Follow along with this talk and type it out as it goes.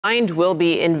Will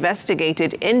be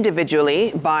investigated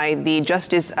individually by the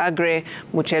Justice Aggrey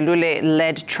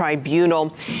Muche-Lule-led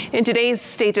tribunal. In today's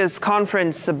status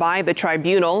conference by the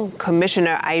tribunal,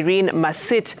 Commissioner Irene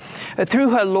Masit,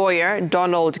 through her lawyer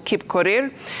Donald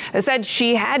Kipkorir, said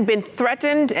she had been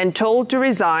threatened and told to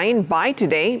resign by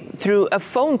today through a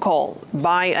phone call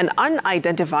by an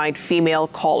unidentified female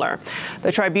caller.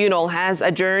 The tribunal has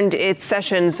adjourned its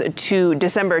sessions to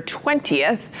December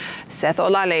 20th. Seth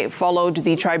Olale followed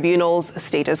the tribunal's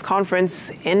status conference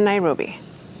in Nairobi.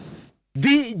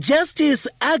 The Justice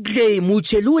Aggrey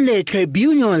Muche-Lule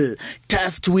Tribunal,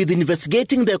 tasked with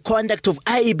investigating the conduct of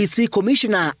IEBC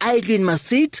Commissioner Irene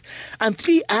Masit and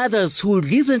 3 others who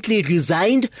recently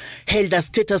resigned, held a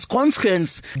status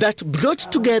conference that brought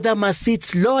together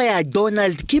Masit's lawyer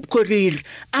Donald Kipkorir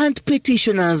and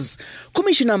petitioners.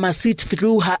 Commissioner Masit,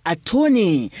 through her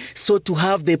attorney, sought to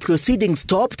have the proceedings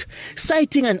stopped,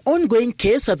 citing an ongoing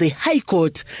case at the High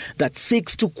Court that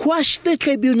seeks to quash the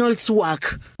tribunal's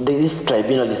work. This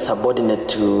tribunal is subordinate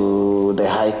to the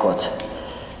High Court,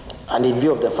 and in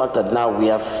view of the fact that now we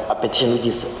have a petition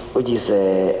which is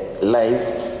live,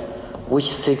 which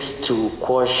seeks to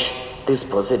quash these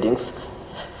proceedings,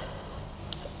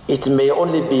 it may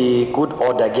only be good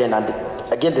order again,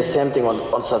 and again the same thing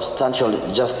on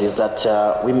substantial justice,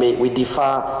 that we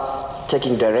defer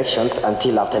taking directions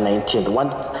until after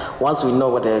 19th. Once we know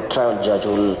what the trial judge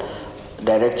will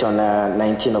direct on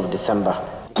 19th of December.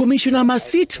 Commissioner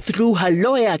Masit, through her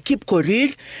lawyer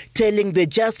Kipkorir, telling the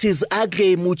Justice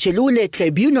Aggrey Muche-Lule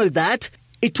Tribunal that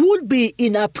it would be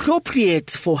inappropriate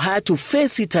for her to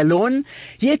face it alone,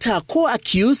 yet her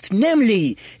co-accused,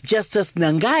 namely Justice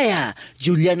Nangaya,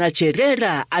 Juliana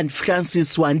Cherera and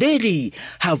Francis Wanderi,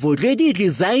 have already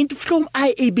resigned from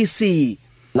IEBC.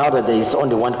 Now that there is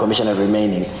only one commissioner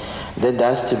remaining, then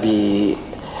there has to be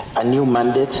a new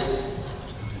mandate,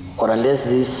 or unless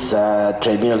this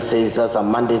tribunal says there's a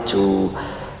mandate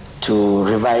to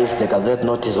revise the Gazette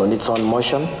notice on its own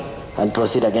motion and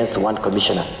proceed against one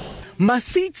commissioner.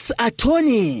 Masit's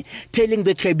attorney telling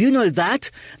the tribunal that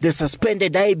the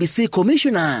suspended IEBC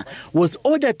commissioner was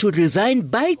ordered to resign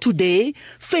by today,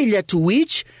 failure to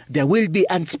which there will be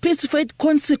unspecified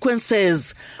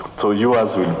consequences. So you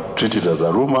as will treat it as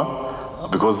a rumor,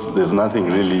 because there's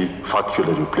nothing really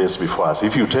factually placed before us.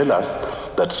 If you tell us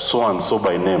that so and so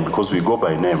by name, because we go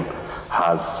by name,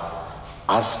 has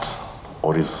asked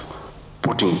or is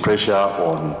putting pressure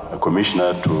on a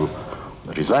commissioner to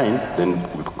resign, then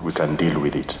we can deal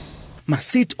with it.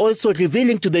 Masit also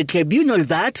revealing to the tribunal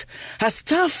that her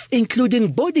staff,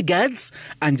 including bodyguards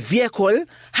and vehicle,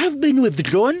 have been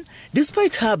withdrawn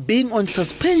despite her being on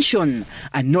suspension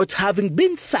and not having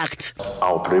been sacked.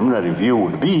 Our preliminary view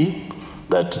would be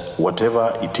that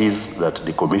whatever it is that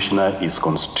the commissioner is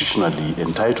constitutionally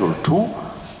entitled to,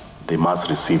 they must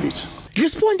receive it.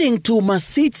 Responding to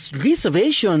Masit's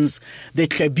reservations, the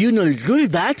tribunal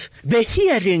ruled that the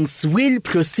hearings will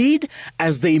proceed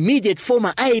as the immediate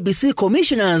former IEBC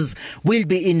commissioners will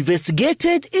be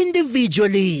investigated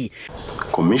individually.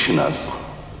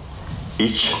 Commissioners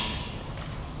each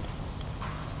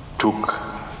took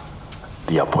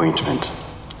the appointment.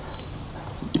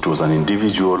 It was an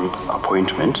individual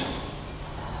appointment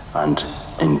and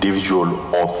individual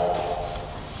oath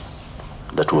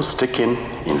that was taken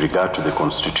in regard to the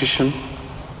Constitution,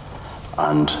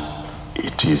 and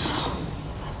it is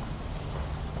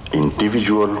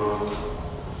individual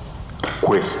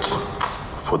request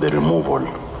for the removal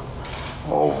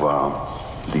of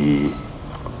the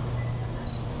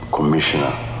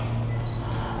commissioner,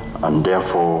 and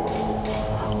therefore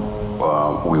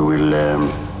we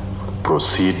will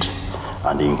proceed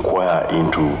and inquire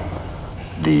into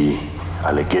the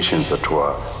allegations that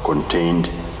were contained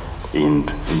in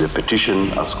the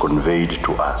petition as conveyed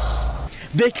to us.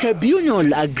 The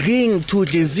tribunal agreeing to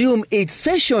resume its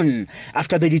session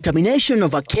after the determination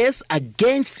of a case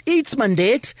against its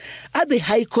mandate at the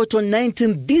High Court on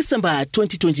 19 December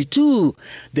 2022.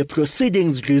 The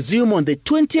proceedings resume on the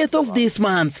 20th of this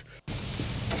month.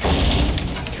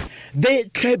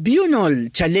 The tribunal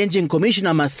challenging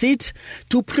Commissioner Masit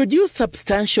to produce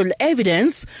substantial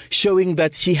evidence showing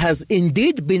that she has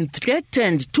indeed been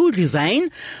threatened to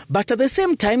resign, but at the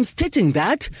same time stating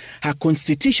that her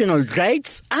constitutional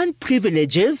rights and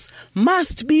privileges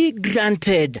must be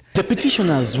granted. The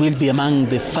petitioners will be among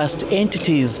the first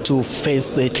entities to face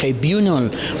the tribunal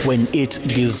when it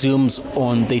resumes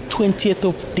on the 20th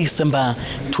of December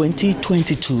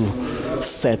 2022.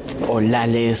 Seth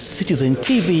Olale, Citizen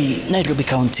TV, Nairobi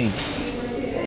County.